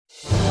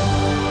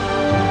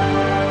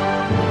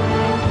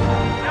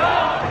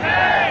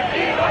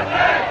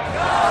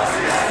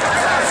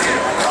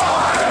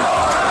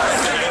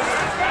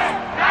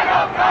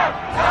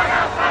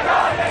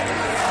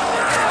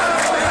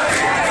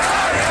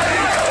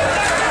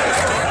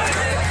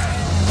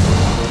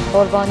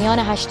قربانیان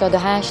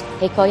 88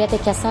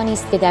 حکایت کسانی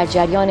است که در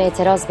جریان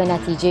اعتراض به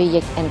نتیجه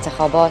یک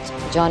انتخابات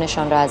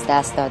جانشان را از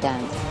دست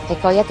دادند.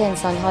 حکایت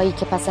انسان هایی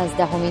که پس از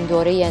دهمین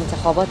دوره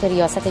انتخابات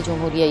ریاست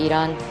جمهوری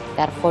ایران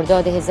در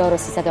خرداد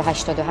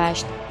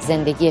 1388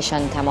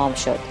 زندگیشان تمام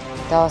شد.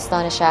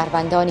 داستان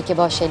شهروندانی که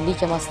با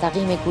شلیک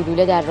مستقیم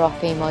گلوله در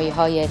راهپیمایی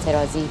های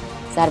اعتراضی،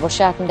 ضرب و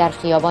شتم در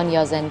خیابان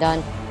یا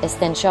زندان،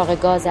 استنشاق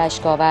گاز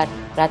اشک‌آور،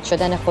 رد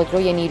شدن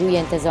خودروی نیروی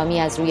انتظامی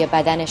از روی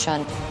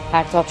بدنشان،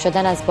 پرتاب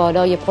شدن از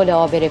بالای پل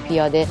عابر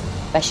پیاده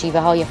و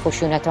شیوه‌های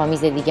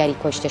خشونت‌آمیز دیگری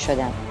کشته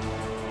شدند.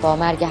 با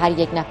مرگ هر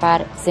یک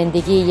نفر،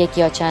 زندگی یک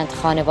یا چند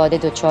خانواده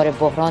دچار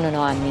بحران و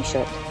ناامنی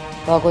شد.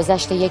 با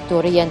گذشت یک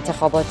دوره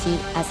انتخاباتی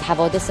از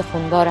حوادث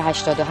خونبار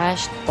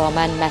 88 با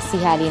من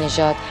مسیح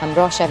نژاد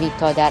همراه شوید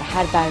تا در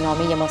هر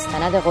برنامه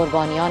مستند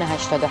قربانیان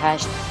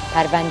 88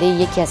 پرونده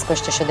یکی از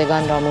کشته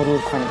شدگان را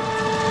مرور کنیم.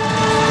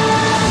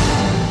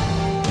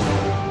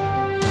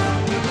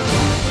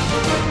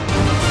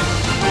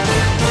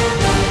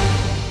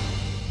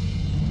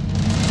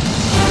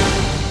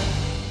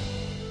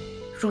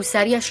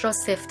 روسریش را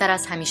سفت‌تر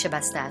از همیشه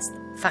بسته است.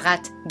 فقط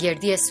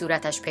گردی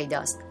صورتش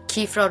پیداست.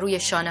 کیف را روی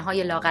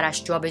شانه‌های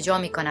لاغرش جابجا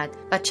می‌کند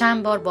و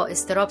چند بار با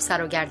اضطراب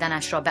سر و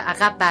گردنش را به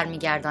عقب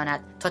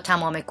برمیگرداند تا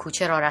تمام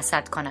کوچه را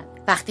رصد کند.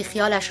 وقتی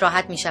خیالش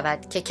راحت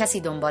می‌شود که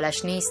کسی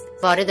دنبالش نیست،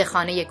 وارد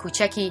خانه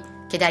کوچکی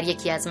که در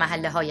یکی از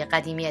محله‌های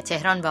قدیمی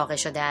تهران واقع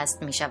شده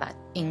است می‌شود.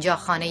 اینجا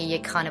خانه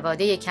یک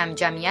خانواده کم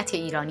جمعیت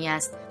ایرانی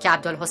است که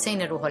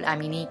عبدالحسین روح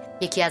الامینی،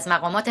 یکی از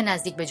مقامات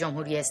نزدیک به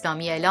جمهوری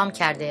اسلامی، اعلام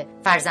کرده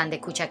فرزند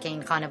کوچک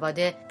این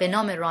خانواده به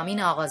نام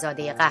رامین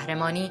آقازاده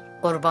قهرمانی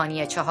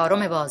قربانی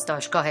 4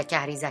 بازداشتگاه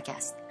کهریزک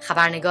است.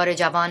 خبرنگار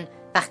جوان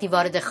وقتی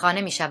وارد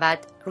خانه می شود،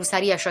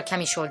 روسریش را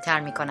کمی شلتر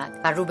می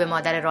کند و رو به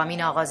مادر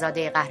رامین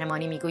آقازاده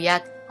قهرمانی می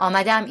گوید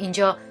آمدم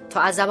اینجا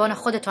تا از زبان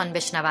خودتان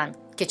بشنوم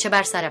که چه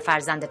بر سر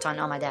فرزندتان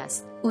آمده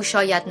است. او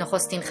شاید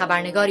نخستین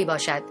خبرنگاری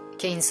باشد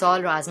که این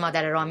سوال را از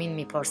مادر رامین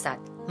می پرسد.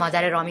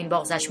 مادر رامین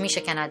بغضش می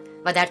شکند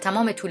و در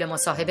تمام طول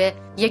مصاحبه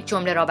یک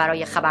جمله را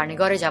برای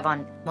خبرنگار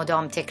جوان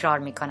مدام تکرار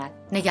می کند: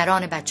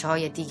 نگران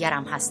بچه‌های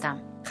دیگرم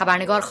هستم.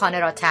 خبرنگار خانه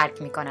را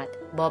ترک می کند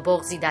با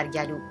بغضی در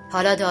گلو.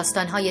 حالا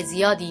داستان‌های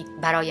زیادی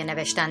برای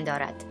نوشتن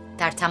دارد.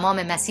 در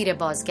تمام مسیر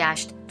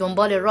بازگشت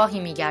دنبال راهی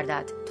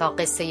می‌گردد تا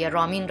قصه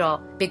رامین را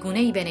به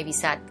گونه‌ای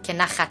بنویسد که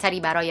نه خطری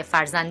برای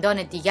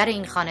فرزندان دیگر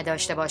این خانه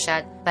داشته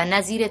باشد و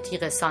نه زیر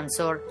تیغ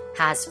سانسور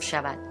حذف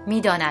شود.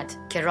 می‌داند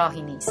که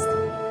راهی نیست.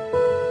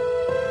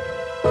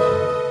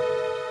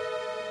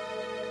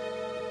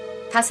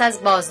 پس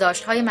از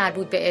بازداشت‌های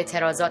مربوط به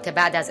اعتراضات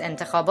بعد از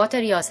انتخابات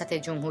ریاست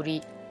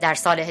جمهوری در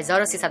سال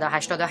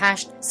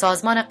 1388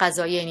 سازمان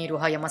قضایی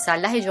نیروهای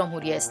مسلح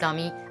جمهوری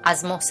اسلامی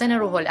از محسن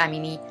روح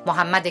الامینی،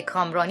 محمد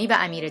کامرانی و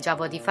امیر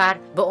جوادیفر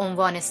به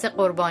عنوان 3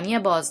 قربانی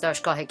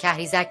بازداشتگاه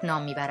کهریزک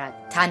نام میبرد.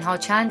 تنها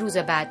چند روز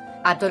بعد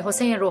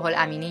عبدالحسین روح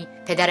الامینی،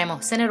 پدر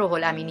محسن روح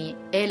الامینی،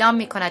 اعلام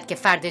می‌کند که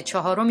فرد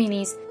 4می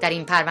نیز در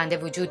این پرونده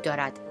وجود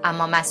دارد،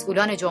 اما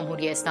مسئولان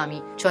جمهوری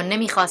اسلامی چون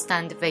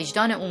نمی‌خواستند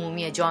وجدان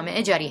عمومی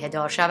جامعه جریحه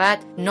دار شود،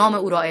 نام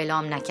او را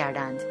اعلام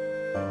نکردند.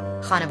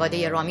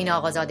 خانواده رامین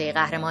آقازاده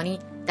قهرمانی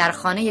در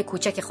خانه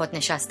کوچک خود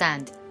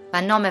نشستند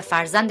و نام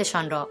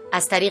فرزندشان را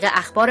از طریق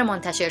اخبار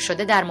منتشر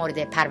شده در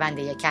مورد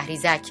پرونده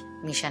کهریزک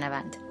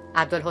میشنوند.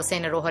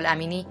 عبدالحسین روح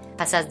الامینی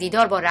پس از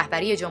دیدار با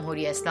رهبری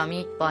جمهوری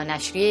اسلامی با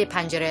نشریه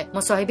پنجره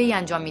مصاحبه‌ای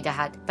انجام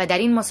می‌دهد و در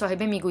این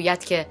مصاحبه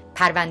می‌گوید که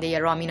پرونده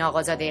رامین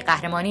آقازاده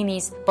قهرمانی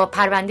نیز با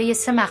پرونده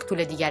 3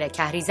 مقتول دیگر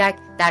کهریزک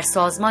در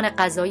سازمان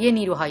قضایی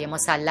نیروهای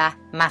مسلح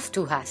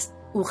مفتوح است.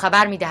 او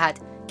خبر می‌دهد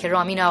که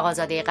رامین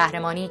آقازاده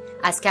قهرمانی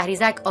از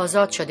کهریزک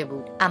آزاد شده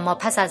بود، اما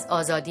پس از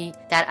آزادی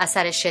در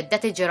اثر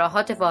شدت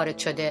جراحات وارد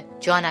شده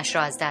جانش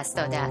را از دست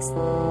داده است.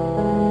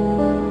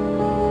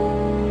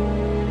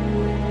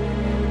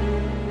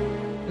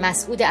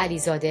 مسعود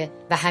علیزاده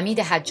و حمید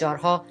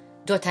حجارها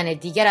 2 تن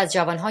دیگر از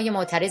جوانهای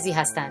معترضی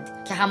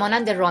هستند که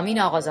همانند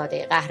رامین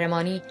آقازاده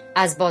قهرمانی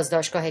از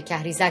بازداشتگاه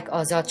کهریزک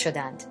آزاد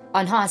شدند.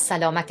 آنها از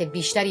سلامت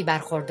بیشتری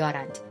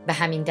برخوردارند. به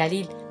همین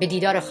دلیل به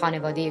دیدار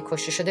خانواده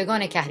کشته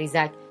شدگان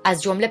کهریزک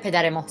از جمله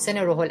پدر محسن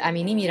روح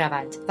الامینی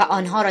می‌روند و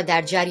آنها را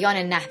در جریان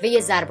نحوه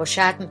ضرب و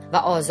شتم و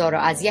آزار و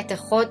اذیت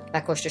خود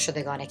و کشته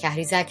شدگان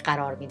کهریزک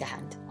قرار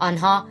می‌دهند.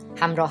 آنها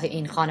همراه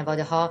این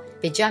خانواده‌ها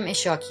به جمع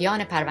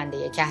شاکیان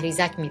پرونده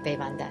کهریزک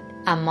می‌پیوندند.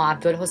 اما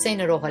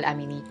عبدالحسین روح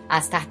الامینی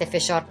از تحت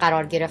فشار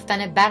قرار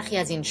گرفتن برخی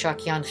از این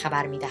شاکیان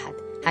خبر می‌دهد.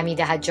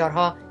 حمید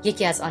حجارها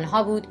یکی از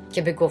آنها بود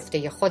که به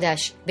گفته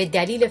خودش به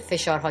دلیل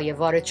فشارهای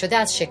وارد شده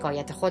از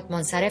شکایت خود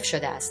منصرف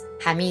شده است.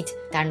 حمید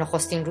در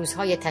نخستین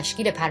روزهای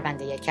تشکیل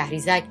پرونده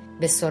کهریزک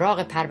به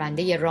سراغ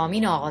پرونده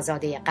رامین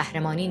آقازاده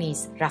قهرمانی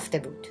نیز رفته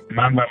بود.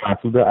 من به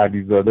مسعود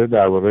علیزاده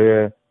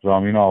درباره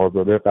رامین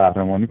آقازاده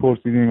قهرمانی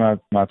پرسیدیم از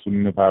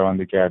مسئولین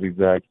پرونده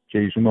کهریزک که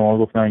ایشون به ما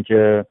گفتن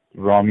که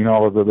رامین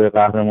آقازاده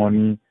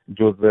قهرمانی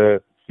جزء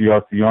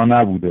سیاسیان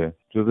نبوده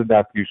جزء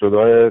دستگیر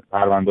شده‌های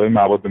پرونده‌های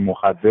مواد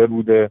مخدر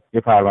بوده.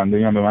 یه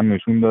پرونده‌ای هم به من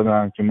نشون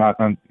دادن که من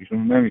اصلا ایشون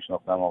رو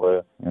نمیشناختم،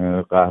 آقای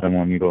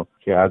قهرمانی رو،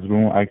 که از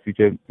رو عکسی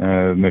که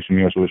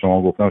نشونیاشو به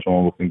شما گفتم،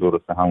 شما گفتین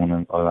درسته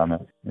همون آدمه.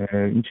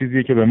 این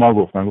چیزیه که به ما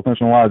گفتن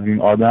شما از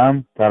این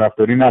آدم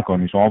طرفداری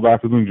نکنی، شما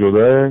بحثتون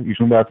جداه،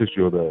 ایشون بحثش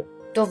جداه.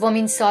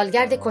 دومین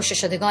سالگرد کشته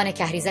شدگان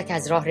کهریزک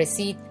از راه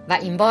رسید و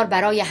این بار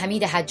برای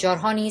حمید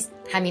حجارها نیز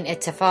همین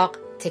اتفاق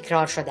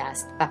تکرار شده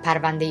است و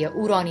پرونده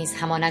او را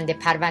نیز همانند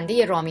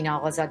پرونده رامین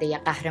آقازاده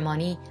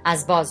قهرمانی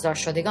از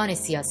بازداشت شدگان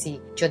سیاسی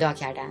جدا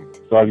کردند.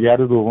 سالگرد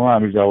دوم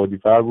امیر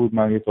جوادیفر بود.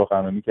 من یه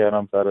سخنرانی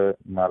کردم سر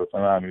مراسم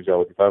امیر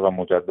جوادیفر و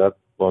مجدد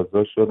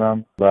بازداشت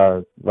شدم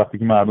و وقتی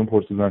که مردم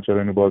پرسیدن چرا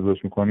اینو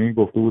بازداشت می‌کنی،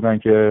 گفته بودن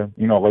که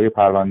این آقای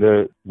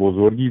پرونده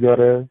بزرگی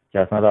داره که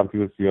اصلا ربطی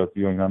به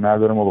سیاسی و اینا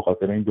نداره، ما به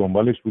خاطر این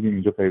دنبالش بودیم،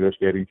 اینجا پیداش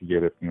کردیم که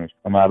گرفتیمش.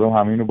 و مردم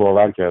همه اینو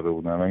باور کرده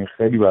بودن و این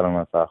خیلی برای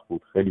من سخت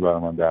بود، خیلی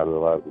برای من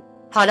دردآور بود.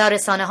 حالا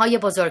رسانه‌های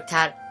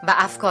بزرگتر و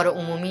افکار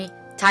عمومی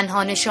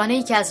تنها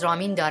نشانه‌ای که از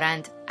رامین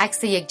دارند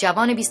عکس یک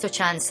جوان 20 و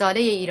چند ساله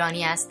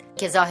ایرانی است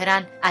که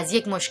ظاهراً از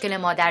یک مشکل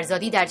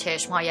مادرزادی در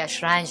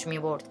چشمهایش رنج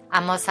می‌برد،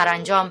 اما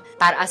سرانجام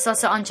بر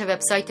اساس آنچه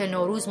وبسایت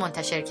نوروز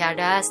منتشر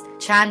کرده است،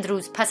 چند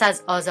روز پس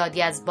از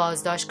آزادی از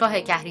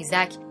بازداشتگاه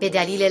کهریزک به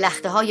دلیل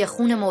لخته‌های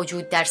خون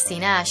موجود در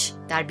سینه‌اش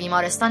در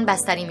بیمارستان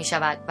بستری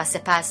می‌شود و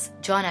سپس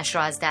جانش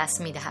را از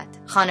دست می‌دهد.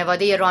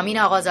 خانواده رامین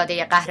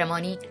آقازاده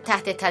قهرمانی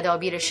تحت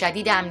تدابیر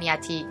شدید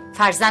امنیتی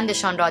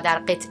فرزندشان را در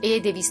قطعه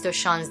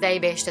 216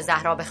 بهشت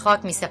زهرا به خاک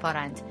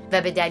می‌سپارند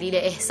و به دلیل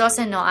احساس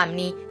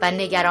ناامنی و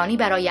نگرانی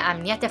برای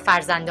امنیت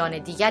فرزندان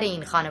دیگر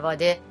این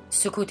خانواده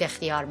سکوت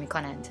اختیار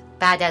می‌کنند.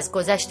 بعد از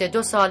گذشت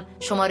 2 سال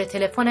شماره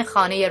تلفن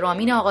خانه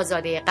رامین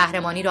آقازاده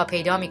قهرمانی را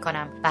پیدا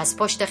می‌کنم و از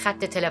پشت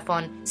خط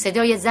تلفن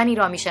صدای زنی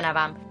را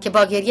می‌شنوم که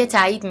با گریه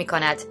تایید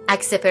می‌کند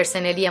عکس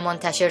پرسنلی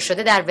منتشر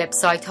شده در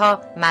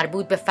وبسایت‌ها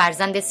مربوط به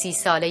فرزند 30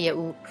 ساله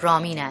او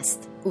رامین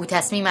است. او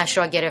تصمیمش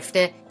را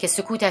گرفته که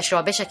سکوتش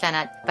را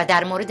بشکند و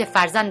در مورد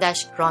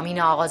فرزندش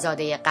رامین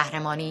آقازاده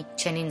قهرمانی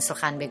چنین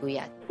سخن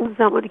بگوید. اون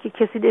زمانی که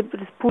کسی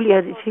نمی‌دونست پولی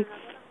از این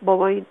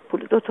بابا این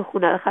پول 2 تا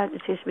خونه رو خرج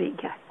چشم این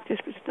کرد،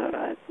 چشمش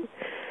ناراحت بود.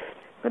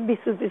 من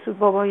 20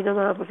 بابا اینا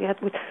مأموریت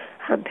بود،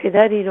 هم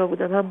پدر اینا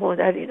بودم هم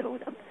مادر اینا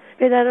بودم.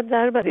 پدرم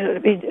در من اینا رو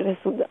به اینجا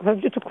رسوندم،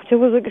 همینجا تو کوچه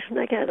بزرگشون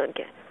نکردن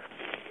که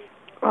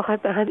آخر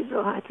به همین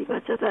راحتی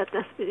بچه رو از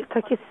دست میدید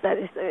تا کسی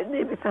درش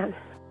نمیفهمه.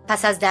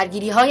 پس از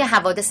درگیری‌های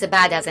حوادث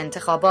بعد از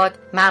انتخابات،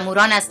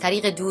 مأموران از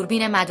طریق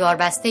دوربین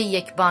مداربسته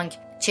یک بانک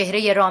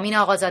چهره رامین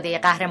آقازاده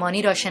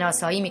قهرمانی را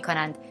شناسایی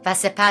می‌کنند و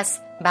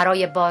سپس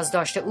برای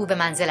بازداشت او به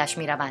منزلش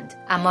می‌روند.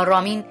 اما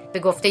رامین به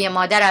گفته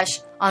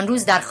مادرش آن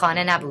روز در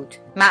خانه نبود.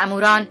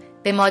 مأموران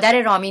به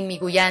مادر رامین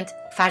می‌گویند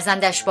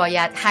فرزندش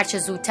باید هرچه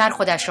زودتر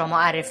خودش را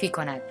معرفی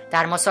کند.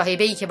 در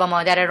مصاحبه‌ای که با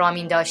مادر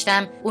رامین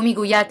داشتم، او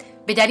می‌گوید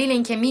به دلیل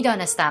اینکه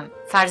می‌دانستم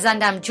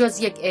فرزندم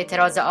جز یک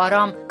اعتراض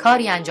آرام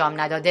کاری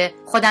انجام نداده،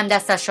 خودم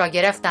دستش را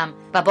گرفتم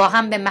و با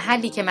هم به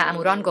محلی که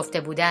مأموران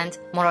گفته بودند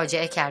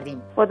مراجعه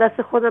کردیم. با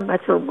دست خودم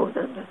بچه‌ام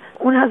بردم.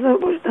 اون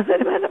عذاب وجود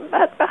داره، منم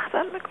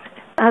بدبختم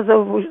می‌کنه.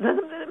 عذاب وجود داره،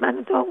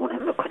 من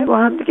داغونم می‌کنه. با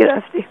هم دیگه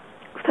رفتیم.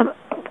 گفتم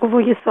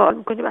بابا یه سوال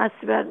می‌کنیم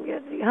اصلی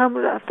برمیگردی.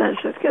 همون رفتن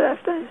شد که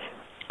رفتنش.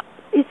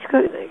 هیچ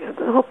کاری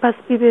نکردم. خب پس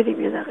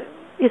بریم یه دقیقه.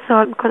 یه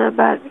سوال می‌کنم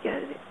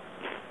برمیگردیم.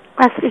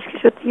 اصلش که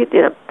شد دیگه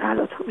دیرم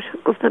تلاطم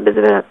شد. گفتم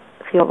بذار برم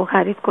خیابون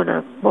خرید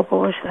کنم. با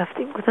باباش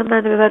رفتیم. گفتم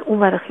منو ببر اون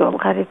ور خیابون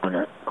خرید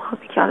کنم.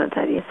 خب که الان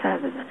یه سر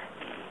بزنه.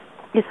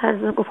 یه سر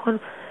بزنه. گفت خانم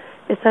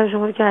یه سر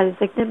شما رو که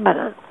عریضک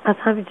نمیبرن، از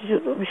همین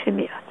جلو میشه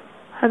میاد.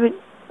 همین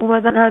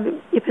اومدن، همین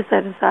یه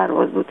پسر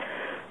سرباز بود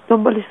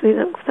دنبالش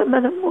دیدم. گفتم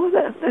منم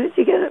مادرم داره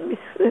جگرم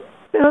میسوزه،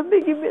 برام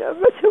بگی میرم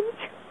بچه‌مو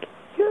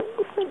چیکار.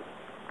 گفتم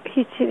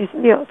هیچی نیست،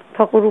 میاد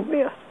تا غروب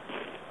میاد.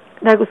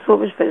 نگو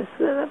صبحش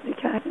فرستادم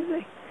دیگه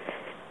عریضک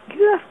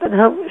رفتن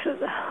همون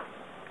شده.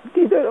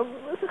 دیدارم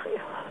واسه خیال.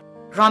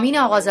 رامین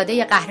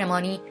آقازاده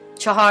قهرمانی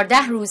 14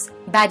 روز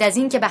بعد از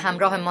این که به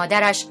همراه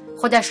مادرش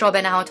خودش را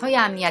به نهادهای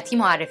امنیتی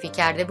معرفی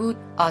کرده بود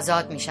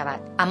آزاد می شود.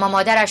 اما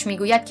مادرش می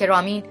گوید که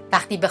رامین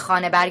وقتی به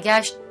خانه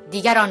برگشت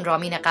دیگر آن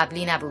رامین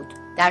قبلی نبود.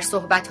 در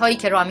صحبت‌هایی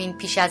که رامین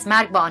پیش از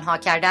مرگ با آنها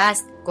کرده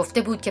است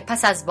گفته بود که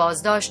پس از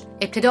بازداشت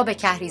ابتدا به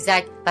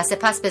کهریزک و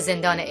سپس به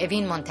زندان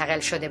اوین منتقل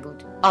شده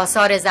بود.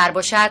 آثار ضرب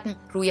و شتم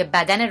روی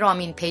بدن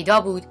رامین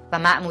پیدا بود و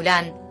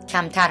معمولاً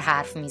کمتر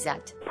حرف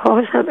میزد.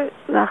 پاهاش همه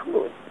زخم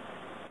بود،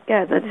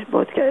 گردنش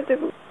باد کرده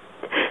بود.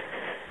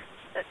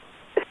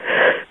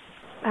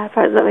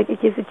 برفرضم اگه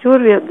کسی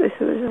جرمی هم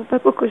داشته باشه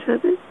باید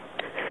بکشنش.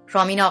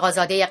 رامین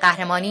آقازاده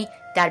قهرمانی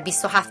در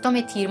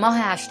 27 تیر ماه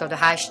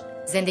 88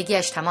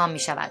 زندگیش تمام می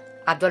شود.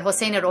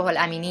 عبدالحسین روح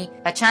الامینی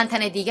و چند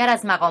تن دیگر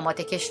از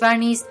مقامات کشور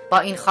نیز با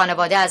این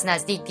خانواده از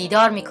نزدیک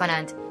دیدار می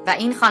کنند و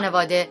این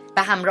خانواده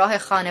به همراه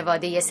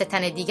خانواده 3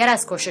 تن دیگر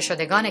از کشته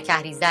شدگان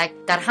کهریزک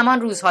در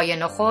همان روزهای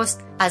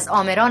نخست از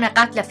آمران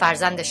قتل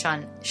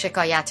فرزندشان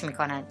شکایت می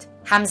کنند.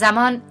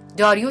 همزمان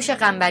داریوش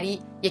قنبری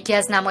یکی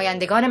از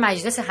نمایندگان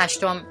مجلس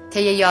هشتم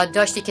طی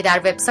یادداشتی که در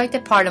وبسایت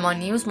پارلمان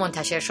نیوز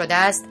منتشر شده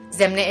است،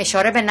 ضمن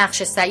اشاره به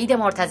نقش سعید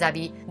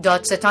مرتضوی،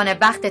 دادستان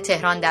بخت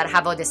تهران در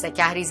حوادث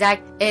کهریزک،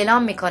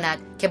 اعلام می‌کند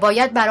که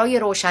باید برای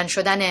روشن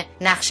شدن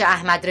نقش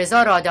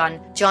احمدرضا رادان،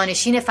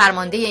 جانشین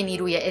فرمانده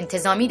نیروی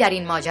انتظامی در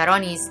این ماجرا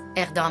نیز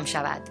اقدام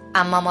شود.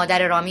 اما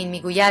مادر رامین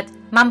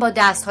میگوید من با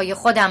دستهای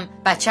خودم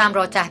بچه‌ام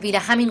را تحویل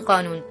همین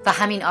قانون و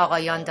همین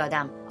آقایان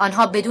دادم.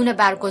 آنها بدون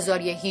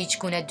برگزاری هیچ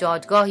گونه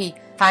دادگاهی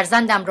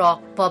فرزندم را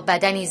با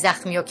بدنی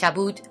زخمی و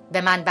کبود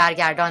به من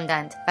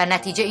برگرداندند و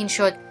نتیجه این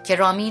شد که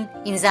رامین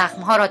این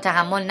زخمها را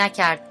تحمل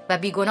نکرد و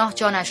بیگناه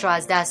جانش را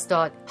از دست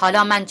داد.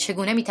 حالا من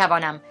چگونه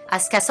میتوانم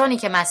از کسانی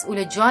که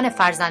مسئول جان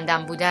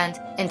فرزندم بودند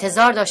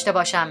انتظار داشته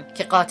باشم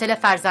که قاتل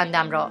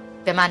فرزندم را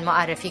به من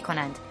معرفی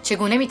کنند؟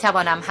 چگونه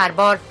میتوانم هر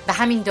بار به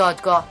همین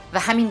دادگاه و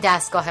همین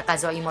دستگاه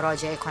قضایی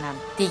مراجعه کنم؟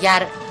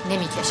 دیگر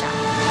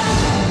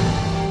نمیکشم.